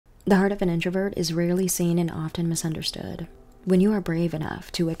The heart of an introvert is rarely seen and often misunderstood. When you are brave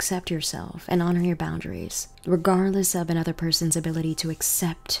enough to accept yourself and honor your boundaries, regardless of another person's ability to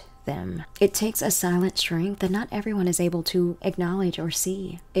accept them, it takes a silent strength that not everyone is able to acknowledge or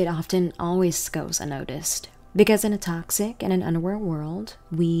see. It often always goes unnoticed. Because in a toxic and an unaware world,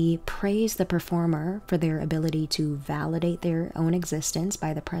 we praise the performer for their ability to validate their own existence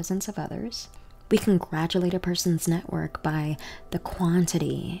by the presence of others. We congratulate a person's network by the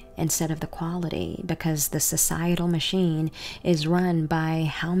quantity instead of the quality, because the societal machine is run by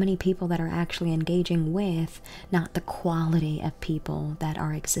how many people that are actually engaging with, not the quality of people that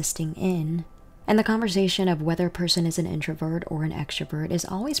are existing in. And the conversation of whether a person is an introvert or an extrovert is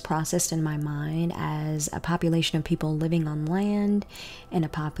always processed in my mind as a population of people living on land and a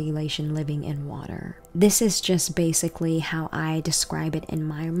population living in water. This is just basically how I describe it in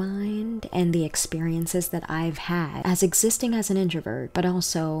my mind and the experiences that I've had as existing as an introvert, but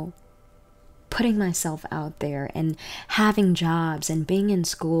also putting myself out there and having jobs and being in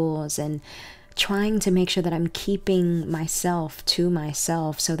schools and trying to make sure that I'm keeping myself to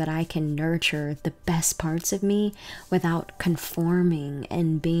myself so that I can nurture the best parts of me without conforming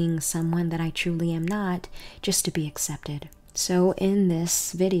and being someone that I truly am not, just to be accepted. So in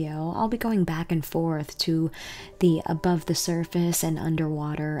this video, I'll be going back and forth to the above the surface and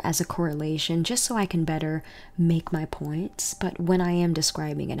underwater as a correlation, just so I can better make my points. But when I am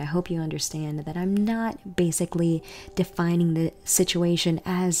describing it, I hope you understand that I'm not basically defining the situation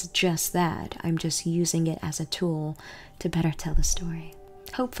as just that. I'm just using it as a tool to better tell the story.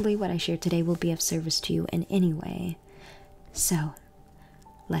 Hopefully what I share today will be of service to you in any way. So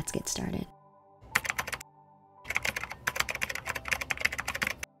let's get started.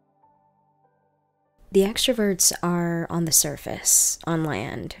 The extroverts are on the surface, on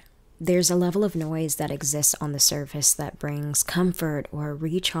land. There's a level of noise that exists on the surface that brings comfort or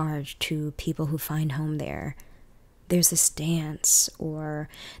recharge to people who find home there. There's this dance or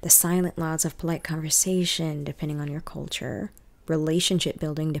the silent laws of polite conversation, depending on your culture, relationship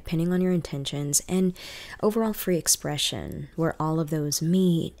building, depending on your intentions, and overall free expression, where all of those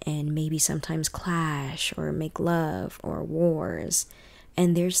meet and maybe sometimes clash or make love or wars.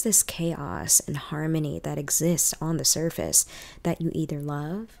 And there's this chaos and harmony that exists on the surface that you either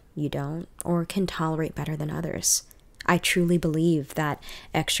love, you don't, or can tolerate better than others. I truly believe that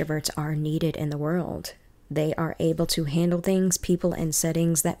extroverts are needed in the world. They are able to handle things, people, and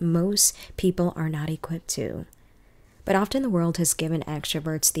settings that most people are not equipped to. But often the world has given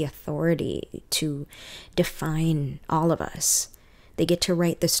extroverts the authority to define all of us. They get to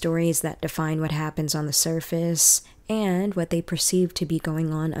write the stories that define what happens on the surface and what they perceive to be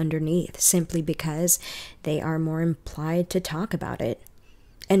going on underneath, simply because they are more implied to talk about it.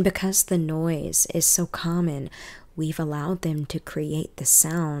 And because the noise is so common, we've allowed them to create the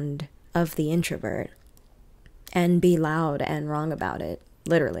sound of the introvert and be loud and wrong about it,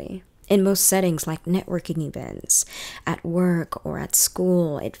 literally. In most settings like networking events, at work, or at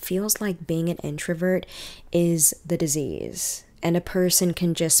school, it feels like being an introvert is the disease. And a person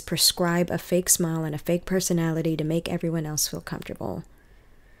can just prescribe a fake smile and a fake personality to make everyone else feel comfortable.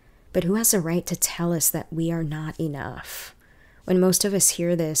 But who has a right to tell us that we are not enough? When most of us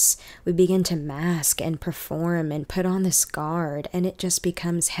hear this, we begin to mask and perform and put on this guard, and it just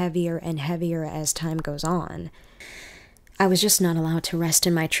becomes heavier and heavier as time goes on. I was just not allowed to rest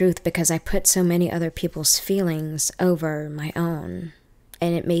in my truth because I put so many other people's feelings over my own,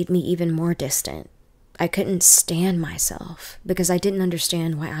 and it made me even more distant. I couldn't stand myself because I didn't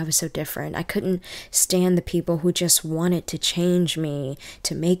understand why I was so different. I couldn't stand the people who just wanted to change me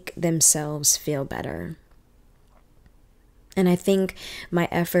to make themselves feel better. And I think my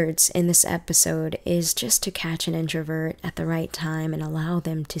efforts in this episode is just to catch an introvert at the right time and allow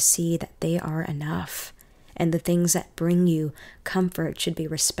them to see that they are enough. And the things that bring you comfort should be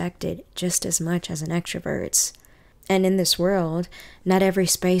respected just as much as an extrovert's. And in this world, not every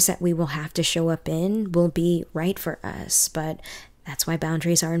space that we will have to show up in will be right for us, but that's why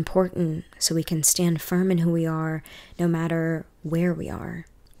boundaries are important, so we can stand firm in who we are, no matter where we are.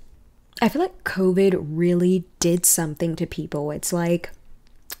 I feel like COVID really did something to people. It's like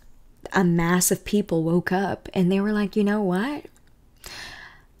a mass of people woke up and they were like, you know what?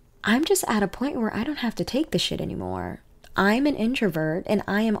 I'm just at a point where I don't have to take this shit anymore. I'm an introvert, and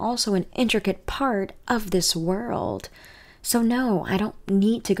I am also an intricate part of this world. So no, I don't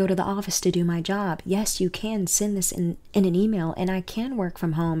need to go to the office to do my job. Yes, you can send this in an email, and I can work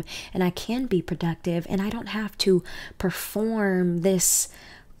from home, and I can be productive, and I don't have to perform this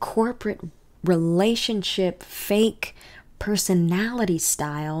corporate relationship fake personality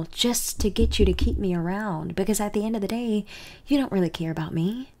style just to get you to keep me around. Because at the end of the day, you don't really care about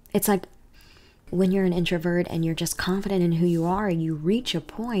me. It's like when you're an introvert and you're just confident in who you are, you reach a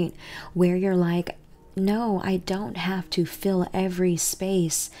point where you're like, no, I don't have to fill every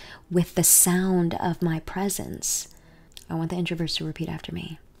space with the sound of my presence. I want the introverts to repeat after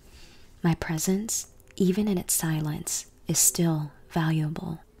me. My presence, even in its silence, is still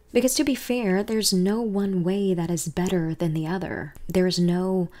valuable. Because to be fair, there's no one way that is better than the other. There's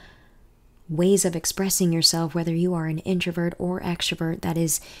no ways of expressing yourself, whether you are an introvert or extrovert, that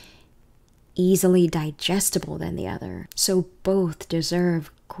is easily digestible than the other. So both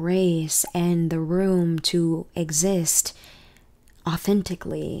deserve grace and the room to exist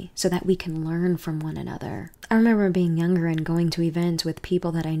authentically so that we can learn from one another. I remember being younger and going to events with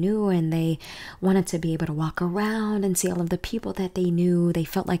people that I knew, and they wanted to be able to walk around and see all of the people that they knew. They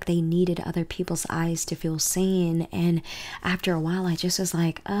felt like they needed other people's eyes to feel seen. And after a while, I just was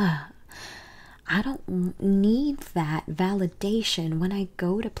like, I don't need that validation when I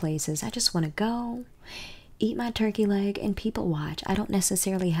go to places. I just want to go, eat my turkey leg, and people watch. I don't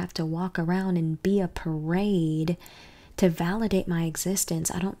necessarily have to walk around and be a parade to validate my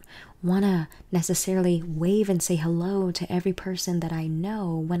existence. I don't want to necessarily wave and say hello to every person that I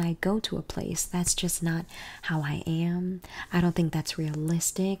know when I go to a place. That's just not how I am. I don't think that's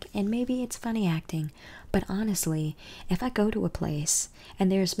realistic, and maybe it's funny acting. But honestly, if I go to a place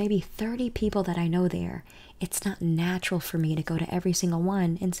and there's maybe 30 people that I know there, it's not natural for me to go to every single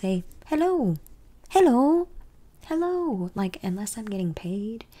one and say, hello, hello, hello. Like, unless I'm getting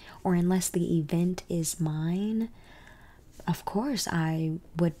paid or unless the event is mine, of course I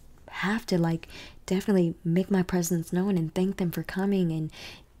would have to definitely make my presence known and thank them for coming. And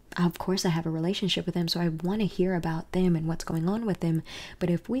of course I have a relationship with them, so I want to hear about them and what's going on with them. But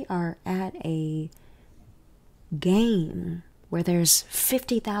if we are at a game where there's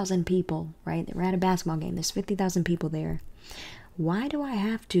 50,000 people, right? We're at a basketball game, there's 50,000 people there. Why do I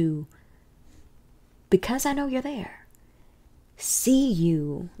have to, because I know you're there, see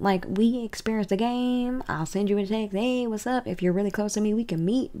you? Like, we experienced the game, I'll send you a text, hey, what's up? If you're really close to me, we can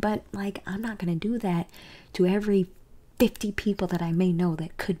meet. But like, I'm not gonna do that to every 50 people that I may know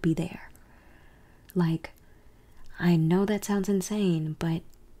that could be there. Like, I know that sounds insane, but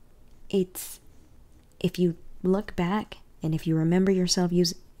it's, if you look back and if you remember yourself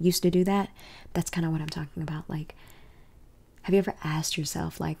used to do that, that's kind of what I'm talking about. Like, have you ever asked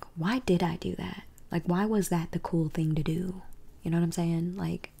yourself, like, why did I do that? Like, why was that the cool thing to do? You know what I'm saying?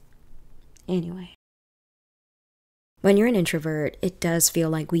 Like, anyway. When you're an introvert, it does feel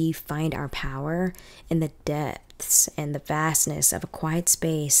like we find our power in the depths and the vastness of a quiet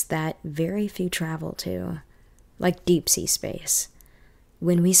space that very few travel to, like deep sea space.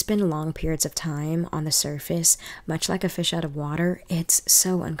 When we spend long periods of time on the surface, much like a fish out of water, it's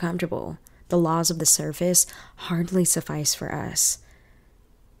so uncomfortable. The laws of the surface hardly suffice for us.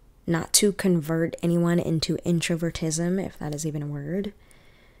 Not to convert anyone into introvertism, if that is even a word,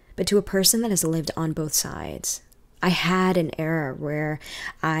 but to a person that has lived on both sides. I had an era where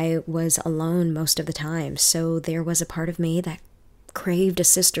I was alone most of the time, so there was a part of me that craved a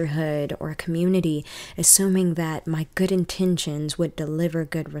sisterhood or a community, assuming that my good intentions would deliver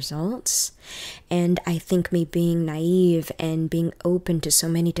good results. And I think me being naive and being open to so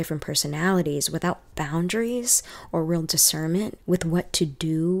many different personalities without boundaries or real discernment with what to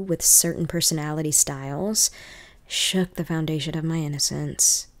do with certain personality styles shook the foundation of my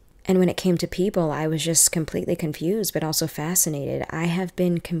innocence. And when it came to people, I was just completely confused, but also fascinated. I have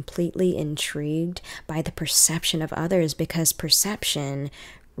been completely intrigued by the perception of others, because perception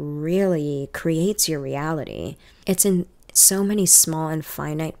really creates your reality. It's in so many small and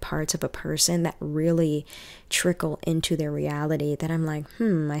finite parts of a person that really trickle into their reality that I'm like,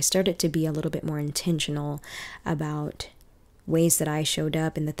 I started to be a little bit more intentional about ways that I showed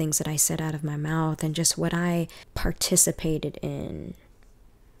up and the things that I said out of my mouth and just what I participated in.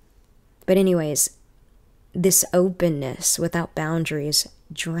 But anyways, this openness without boundaries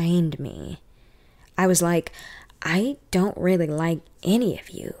drained me. I was like, I don't really like any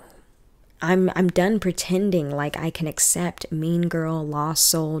of you. I'm done pretending like I can accept mean girl, lost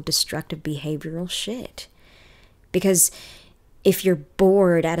soul, destructive behavioral shit. Because if you're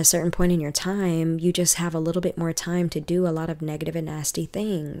bored at a certain point in your time, you just have a little bit more time to do a lot of negative and nasty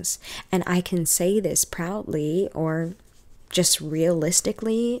things. And I can say this proudly, or just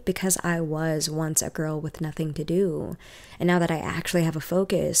realistically, because I was once a girl with nothing to do. And now that I actually have a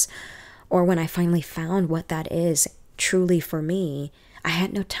focus, or when I finally found what that is truly for me, I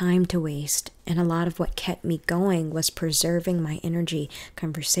had no time to waste. And a lot of what kept me going was preserving my energy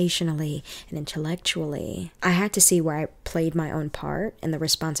conversationally and intellectually. I had to see where I played my own part and the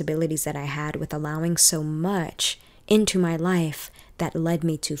responsibilities that I had with allowing so much into my life that led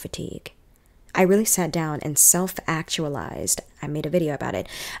me to fatigue. I really sat down and self-actualized. I made a video about it.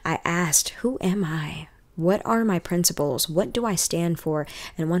 I asked, who am I? What are my principles? What do I stand for?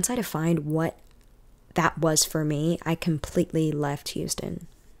 And once I defined what that was for me, I completely left Houston.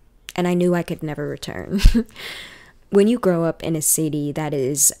 And I knew I could never return. When you grow up in a city that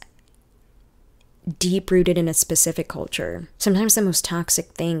is deep-rooted in a specific culture, sometimes the most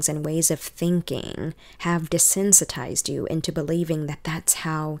toxic things and ways of thinking have desensitized you into believing that that's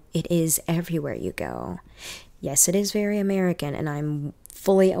how it is everywhere you go. Yes, it is very American, and I'm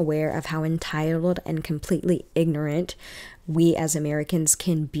fully aware of how entitled and completely ignorant we as Americans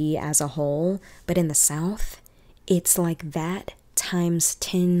can be as a whole, but in the South, it's like that times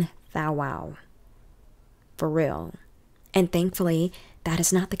 10 thou wow. For real. And thankfully, that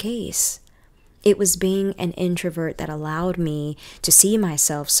is not the case. It was being an introvert that allowed me to see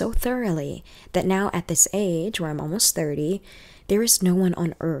myself so thoroughly that now at this age, where I'm almost 30, there is no one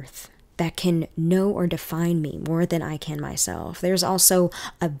on earth that can know or define me more than I can myself. There's also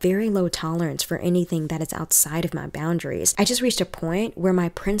a very low tolerance for anything that is outside of my boundaries. I just reached a point where my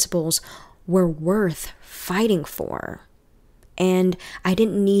principles were worth fighting for. And I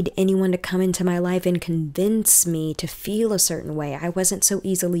didn't need anyone to come into my life and convince me to feel a certain way. I wasn't so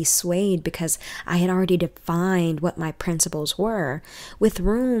easily swayed because I had already defined what my principles were. With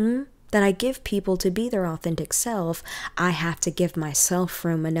room that I give people to be their authentic self, I have to give myself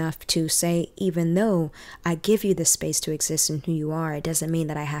room enough to say, even though I give you the space to exist in who you are, it doesn't mean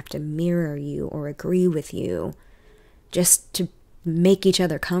that I have to mirror you or agree with you just to make each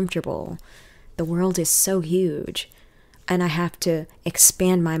other comfortable. The world is so huge. And I have to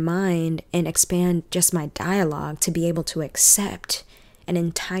expand my mind and expand just my dialogue to be able to accept an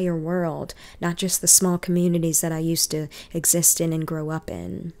entire world, not just the small communities that I used to exist in and grow up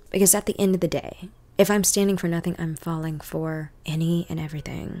in. Because at the end of the day, if I'm standing for nothing, I'm falling for any and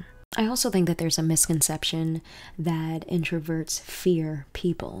everything. I also think that there's a misconception that introverts fear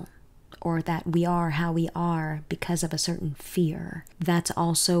people, or that we are how we are because of a certain fear. That's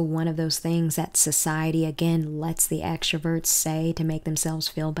also one of those things that society, again, lets the extroverts say to make themselves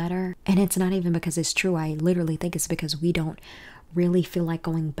feel better. And it's not even because it's true. I literally think it's because we don't really feel like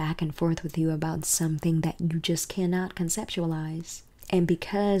going back and forth with you about something that you just cannot conceptualize. And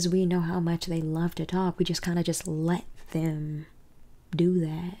because we know how much they love to talk, we just kind of just let them do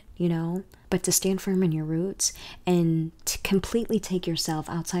that, you know? But to stand firm in your roots and to completely take yourself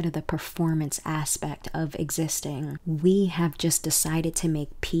outside of the performance aspect of existing, we have just decided to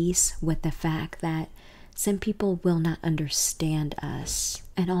make peace with the fact that some people will not understand us.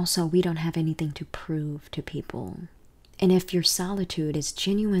 And also, we don't have anything to prove to people. And if your solitude is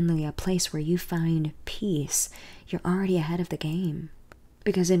genuinely a place where you find peace, you're already ahead of the game.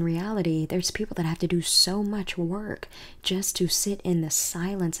 Because in reality, there's people that have to do so much work just to sit in the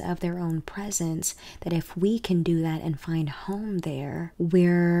silence of their own presence that if we can do that and find home there,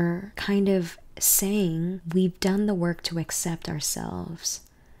 we're kind of saying we've done the work to accept ourselves.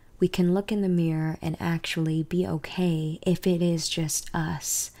 We can look in the mirror and actually be okay if it is just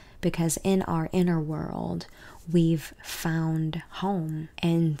us, because in our inner world, we've found home.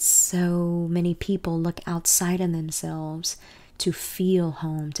 And so many people look outside of themselves to feel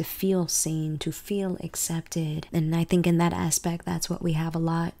home, to feel seen, to feel accepted. And I think in that aspect, that's what we have a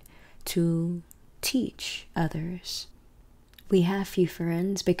lot to teach others. We have few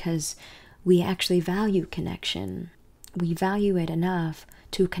friends because we actually value connection. We value it enough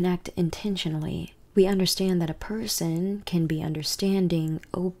to connect intentionally. We understand that a person can be understanding,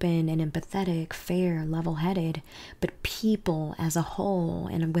 open, and empathetic, fair, level-headed, but people as a whole,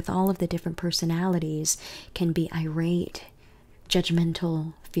 and with all of the different personalities, can be irate,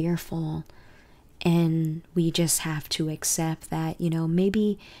 judgmental, fearful, and we just have to accept that,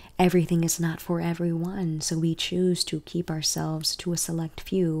 maybe everything is not for everyone, so we choose to keep ourselves to a select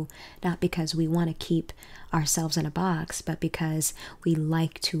few, not because we want to keep ourselves in a box, but because we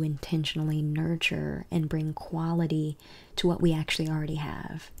like to intentionally nurture and bring quality to what we actually already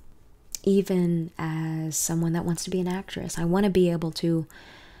have. Even as someone that wants to be an actress, I want to be able to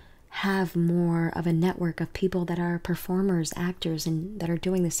have more of a network of people that are performers, actors, and that are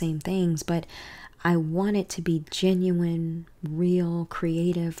doing the same things, but I want it to be genuine, real,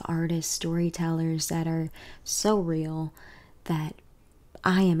 creative artists, storytellers that are so real that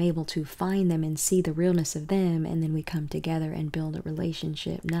I am able to find them and see the realness of them, and then we come together and build a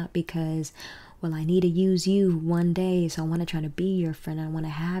relationship, not because, well, I need to use you one day, so I want to try to be your friend, I want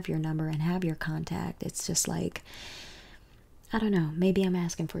to have your number and have your contact. It's just like, I don't know, maybe I'm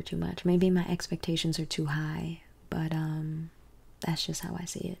asking for too much. Maybe my expectations are too high, but That's just how I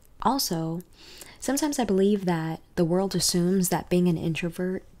see it. Also, sometimes I believe that the world assumes that being an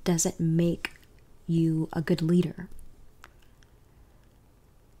introvert doesn't make you a good leader.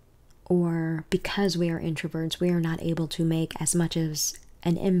 Or because we are introverts, we are not able to make as much as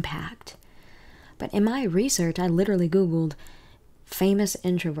an impact. But in my research, I literally Googled famous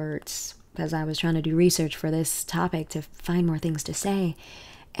introverts because I was trying to do research for this topic to find more things to say.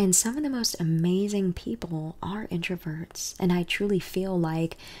 And some of the most amazing people are introverts. And I truly feel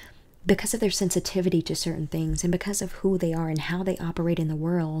like because of their sensitivity to certain things and because of who they are and how they operate in the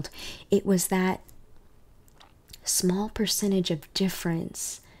world, it was that small percentage of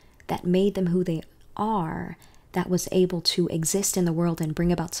difference that made them who they are that was able to exist in the world and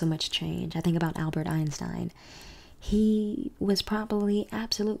bring about so much change. I think about Albert Einstein. He was probably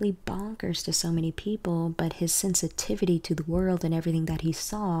absolutely bonkers to so many people, but his sensitivity to the world and everything that he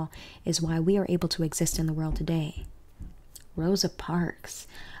saw is why we are able to exist in the world today. Rosa Parks.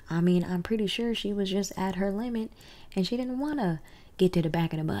 I mean, I'm pretty sure she was just at her limit and she didn't want to get to the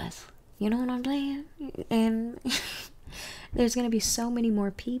back of the bus. You know what I'm saying? And there's going to be so many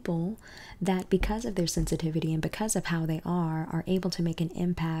more people that because of their sensitivity and because of how they are able to make an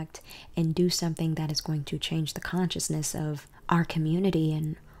impact and do something that is going to change the consciousness of our community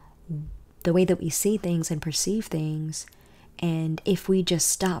and the way that we see things and perceive things. And if we just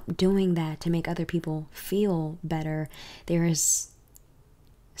stop doing that to make other people feel better, there is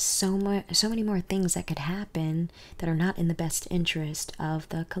so many more things that could happen that are not in the best interest of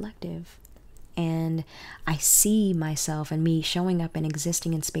the collective. And I see myself and me showing up and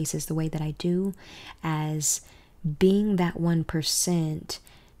existing in spaces the way that I do as being that 1%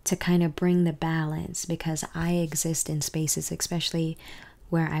 to kind of bring the balance, because I exist in spaces, especially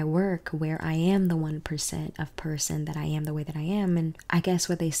where I work, where I am the 1% of person that I am the way that I am. And I guess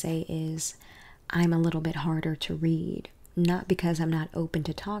what they say is I'm a little bit harder to read. Not because I'm not open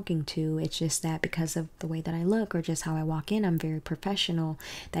to talking to, it's just that because of the way that I look or just how I walk in, I'm very professional,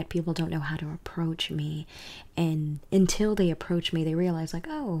 that people don't know how to approach me. And until they approach me, they realize like,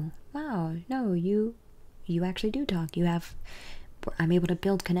 oh, wow, no, you actually do talk. I'm able to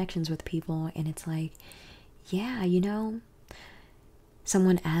build connections with people. And it's like, yeah,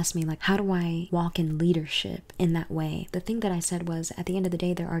 someone asked me, like, how do I walk in leadership in that way? The thing that I said was, at the end of the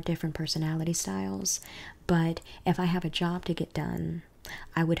day, there are different personality styles. But if I have a job to get done,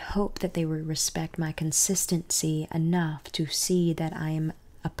 I would hope that they would respect my consistency enough to see that I am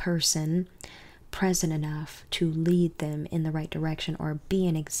a person present enough to lead them in the right direction or be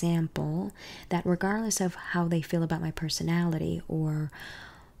an example that regardless of how they feel about my personality or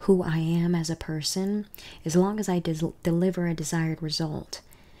who I am as a person, as long as I deliver a desired result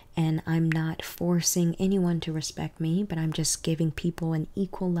and I'm not forcing anyone to respect me, but I'm just giving people an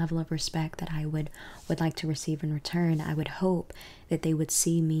equal level of respect that I would like to receive in return, I would hope that they would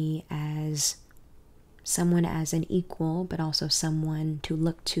see me as someone as an equal, but also someone to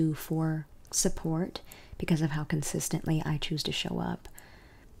look to for support because of how consistently I choose to show up.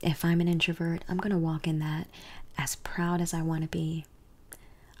 If I'm an introvert, I'm going to walk in that as proud as I want to be.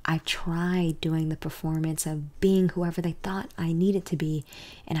 I've tried doing the performance of being whoever they thought I needed to be,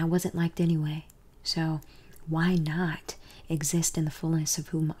 and I wasn't liked anyway. So why not exist in the fullness of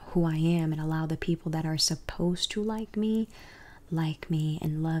who I am and allow the people that are supposed to like me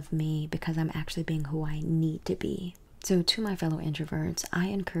and love me because I'm actually being who I need to be. So to my fellow introverts, I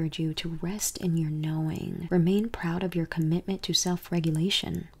encourage you to rest in your knowing. Remain proud of your commitment to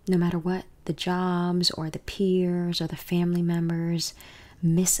self-regulation. No matter what the jobs or the peers or the family members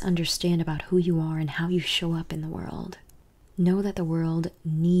misunderstand about who you are and how you show up in the world. Know that the world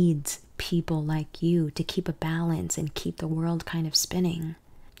needs people like you to keep a balance and keep the world kind of spinning.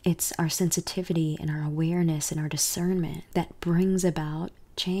 It's our sensitivity and our awareness and our discernment that brings about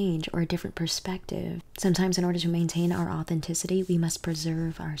change or a different perspective. Sometimes in order to maintain our authenticity, we must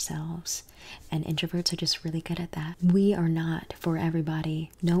preserve ourselves. And introverts are just really good at that. We are not for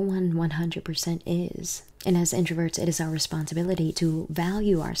everybody. No one 100% is. And as introverts, it is our responsibility to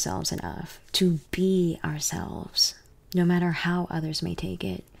value ourselves enough to be ourselves, no matter how others may take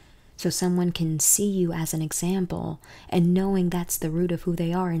it. So someone can see you as an example and knowing that's the root of who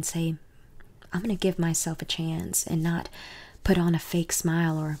they are and say, I'm going to give myself a chance and not put on a fake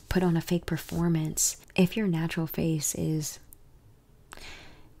smile or put on a fake performance. If your natural face is,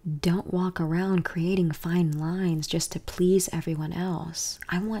 don't walk around creating fine lines just to please everyone else.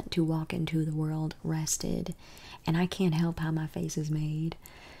 I want to walk into the world rested, and I can't help how my face is made.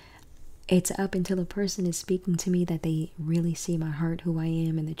 It's up until a person is speaking to me that they really see my heart, who I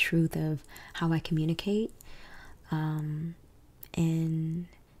am, and the truth of how I communicate. And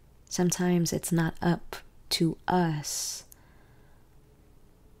sometimes it's not up to us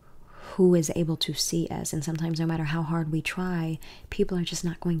who is able to see us. And sometimes, no matter how hard we try, people are just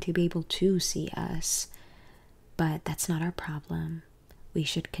not going to be able to see us. But that's not our problem. We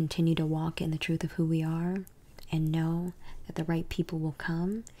should continue to walk in the truth of who we are and know that the right people will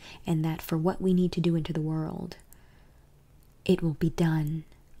come, and that for what we need to do into the world, it will be done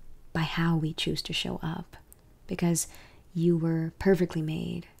by how we choose to show up. Because you were perfectly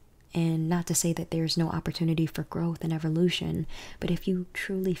made. And not to say that there's no opportunity for growth and evolution, but if you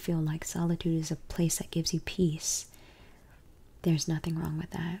truly feel like solitude is a place that gives you peace, there's nothing wrong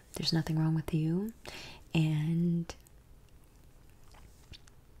with that. There's nothing wrong with you. And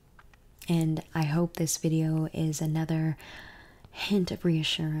I hope this video is another hint of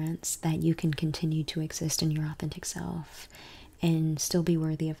reassurance that you can continue to exist in your authentic self and still be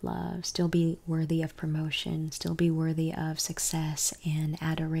worthy of love, still be worthy of promotion, still be worthy of success and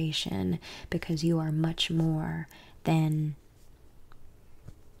adoration, because you are much more than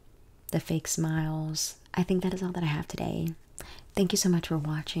the fake smiles. I think that is all that I have today. Thank you so much for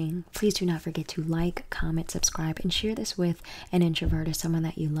watching. Please do not forget to like, comment, subscribe, and share this with an introvert or someone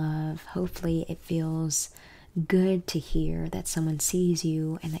that you love. Hopefully it feels good to hear that someone sees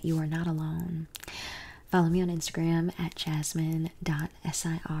you and that you are not alone. Follow me on Instagram at jasmine.siri,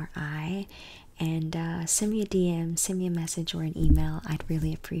 and send me a DM, send me a message or an email. I'd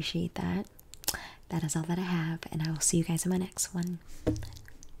really appreciate that. That is all that I have, and I will see you guys in my next one.